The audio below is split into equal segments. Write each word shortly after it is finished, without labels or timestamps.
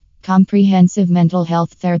Comprehensive mental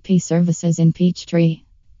health therapy services in Peachtree.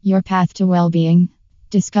 Your path to well-being.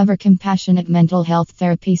 Discover compassionate mental health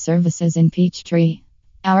therapy services in Peachtree.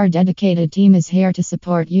 Our dedicated team is here to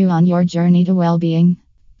support you on your journey to well-being.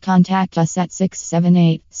 Contact us at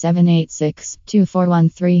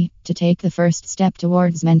 678-786-2413 to take the first step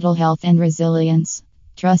towards mental health and resilience.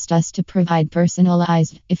 Trust us to provide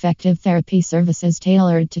personalized, effective therapy services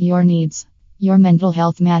tailored to your needs. Your mental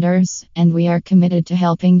health matters, and we are committed to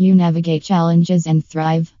helping you navigate challenges and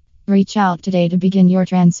thrive. Reach out today to begin your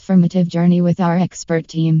transformative journey with our expert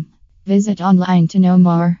team. Visit online to know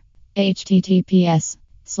more.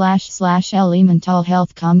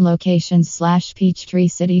 https://elementalhealth.com locations/Peachtree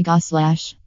City Ga/